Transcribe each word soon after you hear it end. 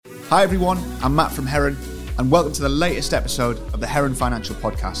Hi everyone, I'm Matt from Heron, and welcome to the latest episode of the Heron Financial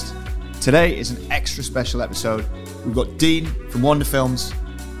Podcast. Today is an extra special episode. We've got Dean from Wonder Films.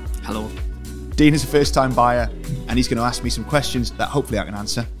 Hello. Dean is a first-time buyer, and he's going to ask me some questions that hopefully I can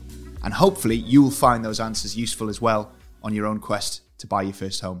answer. And hopefully you will find those answers useful as well on your own quest to buy your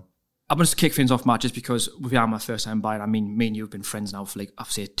first home. I'm going to kick things off, Matt, just because we are my first time buyer. I mean, me and you have been friends now for I've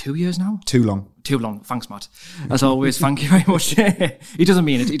said 2 years now? Too long. Too long. Thanks, Matt. As always, thank you very much. He doesn't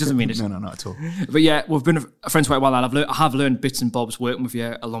mean it. No, not at all. But yeah, we've been friends for quite a while, and I have learned bits and bobs working with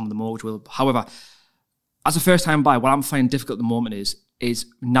you along the mortgage world. However, as a first time buyer, what I'm finding difficult at the moment is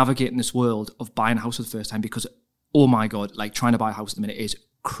navigating this world of buying a house for the first time, because, oh my God, trying to buy a house at the minute is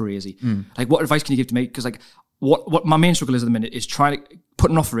crazy. What advice can you give to me? Because what my main struggle is at the minute is trying to put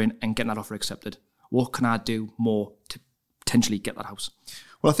an offer in and getting that offer accepted. What can I do more to potentially get that house?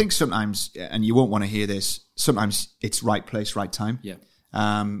 Well, I think sometimes, and you won't want to hear this, sometimes it's right place, right time. Yeah.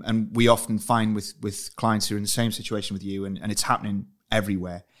 And we often find with clients who are in the same situation with you, and it's happening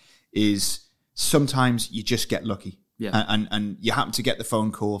everywhere, is sometimes you just get lucky. Yeah. And you happen to get the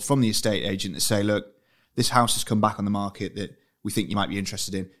phone call from the estate agent to say, look, this house has come back on the market that we think you might be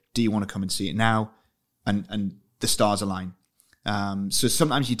interested in. Do you want to come and see it now? And the stars align. So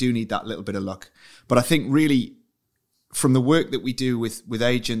sometimes you do need that little bit of luck. But I think really from the work that we do with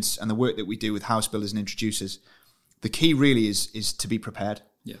agents and the work that we do with house builders and introducers, the key really is to be prepared.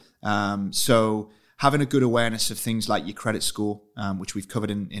 Yeah. So having a good awareness of things like your credit score, which we've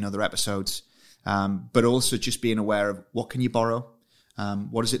covered in other episodes, but also just being aware of what can you borrow?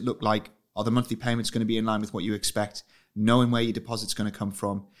 What does it look like? Are the monthly payments going to be in line with what you expect? Knowing where your deposit's going to come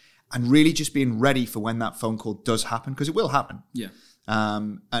from. And really just being ready for when that phone call does happen, because it will happen. Yeah.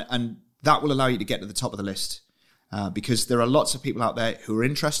 And that will allow you to get to the top of the list, because there are lots of people out there who are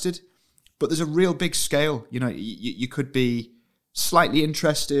interested, but there's a real big scale. You know, you could be slightly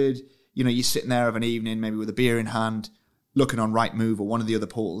interested. You know, you're sitting there of an evening, maybe with a beer in hand, looking on Rightmove or one of the other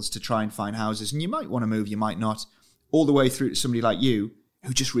portals to try and find houses. And you might want to move, you might not, all the way through to somebody like you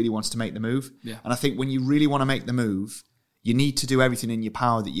who just really wants to make the move. Yeah. And I think when you really want to make the move, you need to do everything in your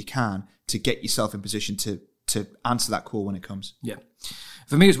power that you can to get yourself in position to answer that call when it comes. Yeah.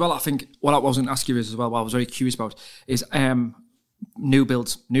 For me as well, I think what I was going to ask you is as well, what I was very curious about is new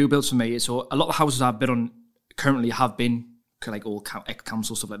builds. New builds for me. So a lot of houses I've bid on currently have been all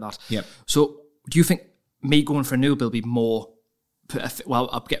ex-council, stuff like that. Yeah. So do you think me going for a new build be more,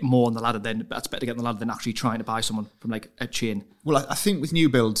 I'll get more on the ladder then, but it's better to get on the ladder than actually trying to buy someone from a chain? Well, I think with new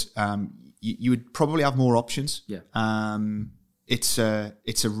build, you would probably have more options. Yeah. It's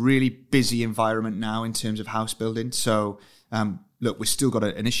a really busy environment now in terms of house building. So, look, we've still got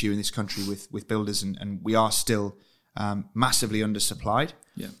an issue in this country with builders, and we are still massively undersupplied.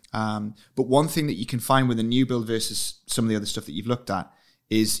 Yeah. But one thing that you can find with a new build versus some of the other stuff that you've looked at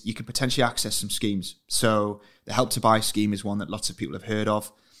is you can potentially access some schemes. So the Help to Buy scheme is one that lots of people have heard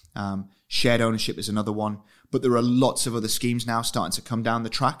of. Shared ownership is another one. But there are lots of other schemes now starting to come down the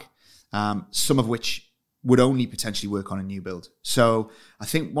track. Some of which would only potentially work on a new build. So I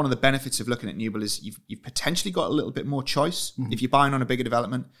think one of the benefits of looking at new build is you've potentially got a little bit more choice. Mm-hmm. If you're buying on a bigger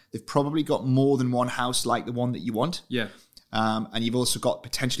development, they've probably got more than one house like the one that you want. Yeah. And you've also got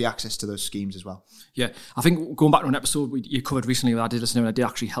potentially access to those schemes as well. Yeah, I think going back to an episode you covered recently that I did listen to, and it did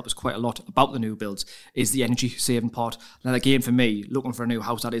actually help us quite a lot about the new builds, is the energy saving part. Now again, for me, looking for a new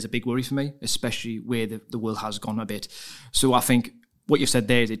house, that is a big worry for me, especially where the world has gone a bit. So I think what you said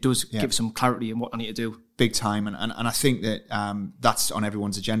there is it does give some clarity in what I need to do. Big time. And I think that that's on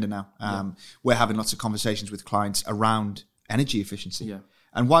everyone's agenda now. We're having lots of conversations with clients around energy efficiency. Yeah.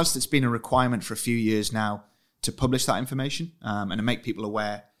 And whilst it's been a requirement for a few years now to publish that information and to make people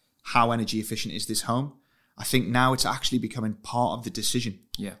aware how energy efficient is this home, I think now it's actually becoming part of the decision.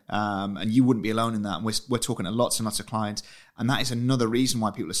 Yeah. And you wouldn't be alone in that. And we're talking to lots and lots of clients. And that is another reason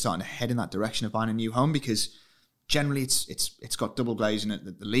why people are starting to head in that direction of buying a new home, because generally it's got double glazing at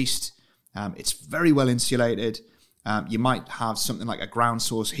the least. It's very well insulated. You might have something like a ground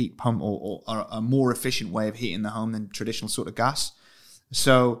source heat pump or a more efficient way of heating the home than traditional sort of gas.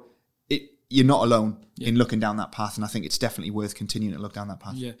 So you're not alone in looking down that path, and I think it's definitely worth continuing to look down that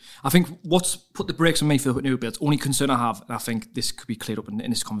path. Yeah, I think what's put the brakes on me for new builds, only concern I have, and I think this could be cleared up in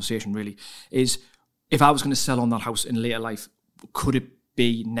this conversation really, is if I was going to sell on that house in later life, could it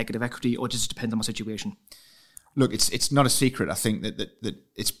be negative equity, or does it depend on my situation? Look, it's not a secret. I think that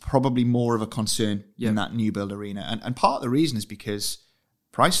it's probably more of a concern in that new build arena, and part of the reason is because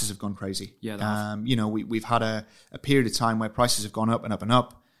prices have gone crazy. Yeah, we've had a period of time where prices have gone up and up and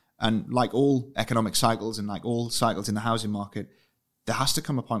up. And like all economic cycles and like all cycles in the housing market, there has to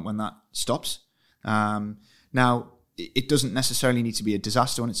come a point when that stops. Now, it doesn't necessarily need to be a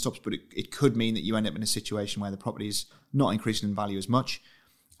disaster when it stops, but it could mean that you end up in a situation where the property is not increasing in value as much.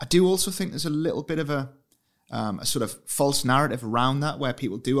 I do also think there's a little bit of a sort of false narrative around that, where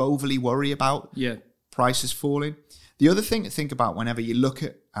people do overly worry about prices falling. The other thing to think about whenever you look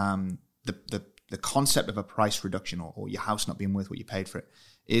at the concept of a price reduction or your house not being worth what you paid for it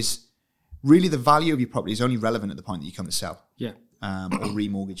is really the value of your property is only relevant at the point that you come to sell, or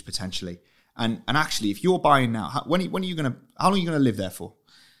remortgage potentially. And actually, if you're buying now, how long are you going to live there for?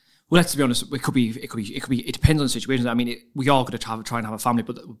 Well, let's be honest. It could be. It depends on the situation. I mean, we are going to try and have a family,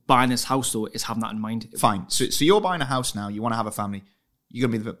 but buying this house though is having that in mind. Fine. So you're buying a house now. You want to have a family. You're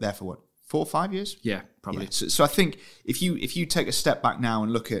going to be there for what? 4 or 5 years? Yeah, probably. Yeah. So I think if you take a step back now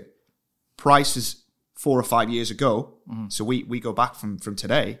and look at prices 4 or 5 years ago, so we go back from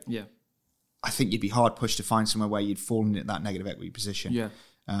today. Yeah. I think you'd be hard pushed to find somewhere where you'd fallen into that negative equity position. Yeah.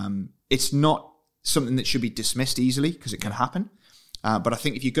 It's not something that should be dismissed easily because it can happen. But I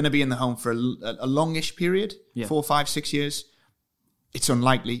think if you're going to be in the home for a longish period, 4, 5, 6 years, it's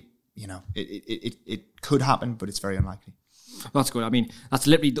unlikely. You know, it could happen, but it's very unlikely. That's good. I mean, that's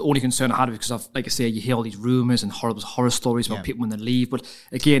literally the only concern I had because, like I say, you hear all these rumours and horror stories about people when they leave. But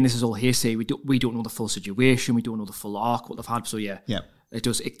again, this is all hearsay. We don't know the full situation. We don't know the full arc, what they've had. So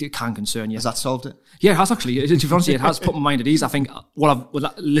it can concern you. Has that solved it? Yeah, it has actually. To be honest, it has put my mind at ease. I think what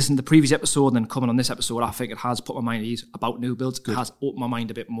I've listened to the previous episode and then coming on this episode, I think it has put my mind at ease about new builds. Good. It has opened my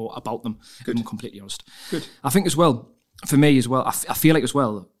mind a bit more about them. Good. If I'm completely honest. Good. I think as well, for me as well, I feel like as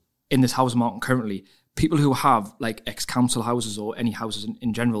well, in this housing market currently, people who have like ex-council houses or any houses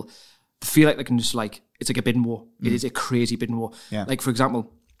in general, feel like they can just like, it's like a bidding war. It is a crazy bidding war. Yeah. Like, for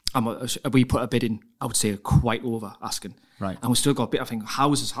example, we put a bid in, I would say quite over asking. Right. And we still got a bit, I think, how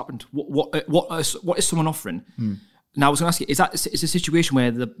has this happened? What is someone offering? Now, I was going to ask you, is a situation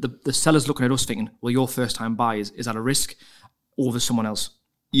where the seller's looking at us thinking, well, your first time buy is that a risk over someone else?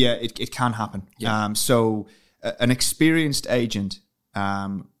 Yeah, it can happen. Yeah. So an experienced agent,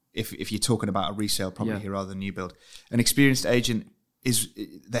 if you're talking about a resale property here rather than new build, an experienced agent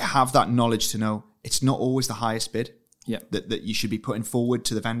they have that knowledge to know it's not always the highest bid that you should be putting forward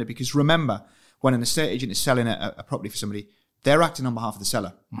to the vendor. Because remember, when an estate agent is selling a property for somebody, they're acting on behalf of the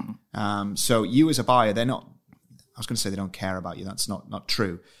seller. So you as a buyer, they're not, I was going to say they don't care about you. That's not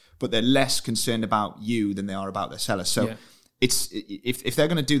true. But they're less concerned about you than they are about their seller. So it's if they're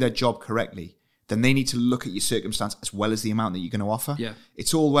going to do their job correctly, then they need to look at your circumstance as well as the amount that you're going to offer. Yeah.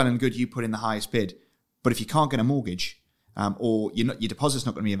 It's all well and good you put in the highest bid, but if you can't get a mortgage, or your deposit's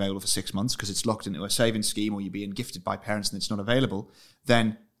not going to be available for 6 months because it's locked into a savings scheme, or you're being gifted by parents and it's not available,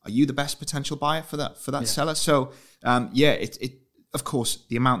 then are you the best potential buyer for that seller? So it of course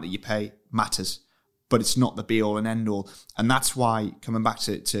the amount that you pay matters, but it's not the be all and end all. And that's why, coming back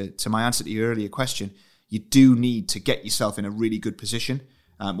to my answer to your earlier question, you do need to get yourself in a really good position.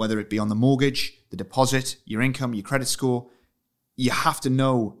 Whether it be on the mortgage, the deposit, your income, your credit score, you have to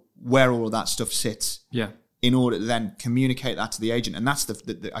know where all of that stuff sits in order to then communicate that to the agent. And that's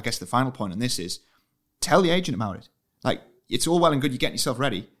I guess the final point on this is tell the agent about it. Like, it's all well and good you getting yourself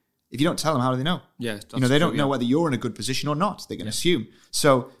ready. If you don't tell them, how do they know? Yeah, they don't know whether you're in a good position or not. They can assume.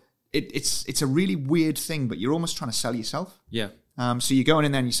 So it's a really weird thing, but you're almost trying to sell yourself. Yeah. So you're going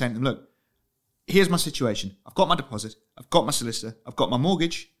in there and you're saying to them, look, here's my situation. I've got my deposit. I've got my solicitor. I've got my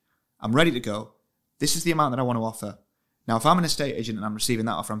mortgage. I'm ready to go. This is the amount that I want to offer. Now, if I'm an estate agent and I'm receiving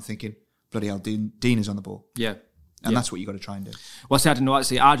that offer, I'm thinking, bloody hell, Dean is on the ball. Yeah. And that's what you got to try and do. Well, see, I didn't know.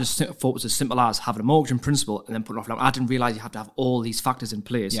 Actually, I just thought it was as simple as having a mortgage in principle and then putting an offer. I didn't realise you have to have all these factors in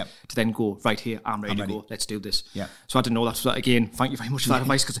place to then go, right here, I'm ready to go. Let's do this. Yeah. So I didn't know that. So again, thank you very much for that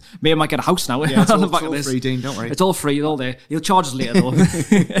advice, because maybe I might get a house now. Yeah, it's all, it's all free, Dean, don't worry. It's all free, it's all there. He'll charge us later, though.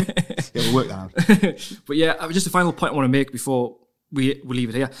 We'll work that out. But yeah, just a final point I want to make before we leave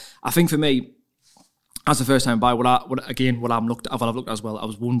it here. I think for me, as a first-time buyer, I've looked at as well, I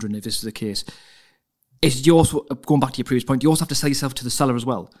was wondering if this is the case. Is you also, going back to your previous point, you also have to sell yourself to the seller as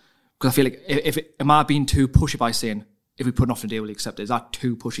well? Because I feel like, am I being too pushy by saying, if we put an offer on the deal, we'll accept it? Is that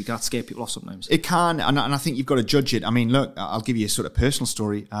too pushy? Can that scare people off sometimes? It can, and I think you've got to judge it. I mean, look, I'll give you a sort of personal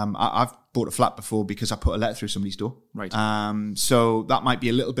story. I've bought a flat before because I put a letter through somebody's door. Right. So that might be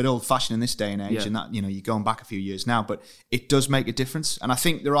a little bit old-fashioned in this day and age, and that, you're going back a few years now, but it does make a difference. And I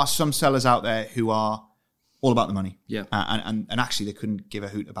think there are some sellers out there who are all about the money. Yeah. And actually they couldn't give a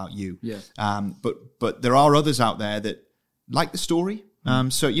hoot about you. Yeah. But there are others out there that like the story.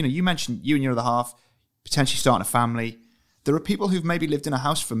 So, you mentioned you and your other half potentially starting a family. There are people who've maybe lived in a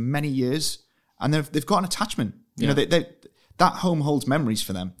house for many years and they've got an attachment. That home holds memories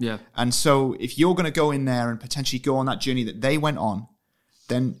for them. Yeah. And so if you're going to go in there and potentially go on that journey that they went on,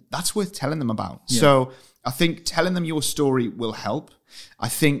 then that's worth telling them about. Yeah. So I think telling them your story will help. I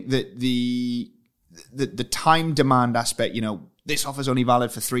think that the time demand aspect, this offer's only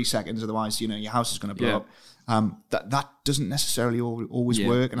valid for 3 seconds, otherwise, your house is going to blow up. That doesn't necessarily always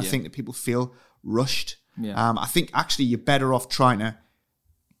work. And I think that people feel rushed. Yeah. I think actually you're better off trying to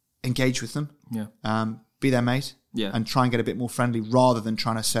engage with them. Yeah. Be their mate. Yeah. And try and get a bit more friendly rather than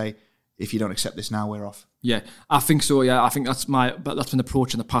trying to say, if you don't accept this now, we're off. Yeah, I think so. Yeah, I think that's been the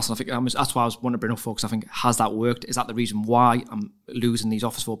approach in the past. And I think that's why I was wanting to bring up, folks. I think, has that worked? Is that the reason why I'm losing these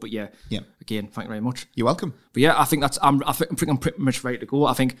offers for? But again, thank you very much. You're welcome. But yeah, I think I'm pretty much ready to go.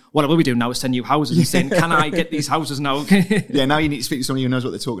 I think what I will be doing now is send you houses and saying, can I get these houses now? Yeah, now you need to speak to somebody who knows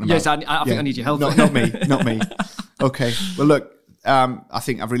what they're talking about. Yes, I think I need your help. Not me. Okay. Well, look, I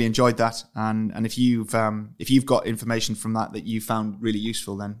think I've really enjoyed that, and if you've got information from that you found really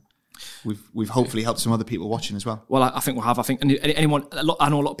useful, then we've hopefully helped some other people watching as well. Well, I think we'll have. I think anyone. I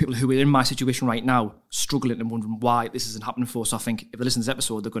know a lot of people who are in my situation right now, struggling and wondering why this isn't happening for. So I think if they listen to this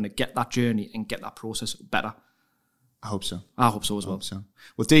episode, they're going to get that journey and get that process better. I hope so. I hope so as well.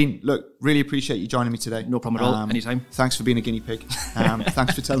 Well, Dean, look, really appreciate you joining me today. No problem at all. Anytime. Thanks for being a guinea pig.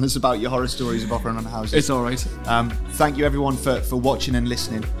 Thanks for telling us about your horror stories of offering on houses. It's all right. Thank you, everyone, for watching and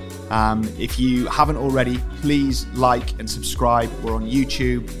listening. If you haven't already, please like and subscribe. We're on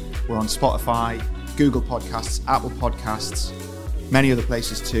YouTube. We're on Spotify, Google Podcasts, Apple Podcasts, many other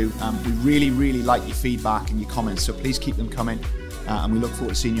places too. We really, really like your feedback and your comments, so please keep them coming. And we look forward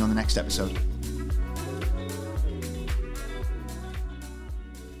to seeing you on the next episode.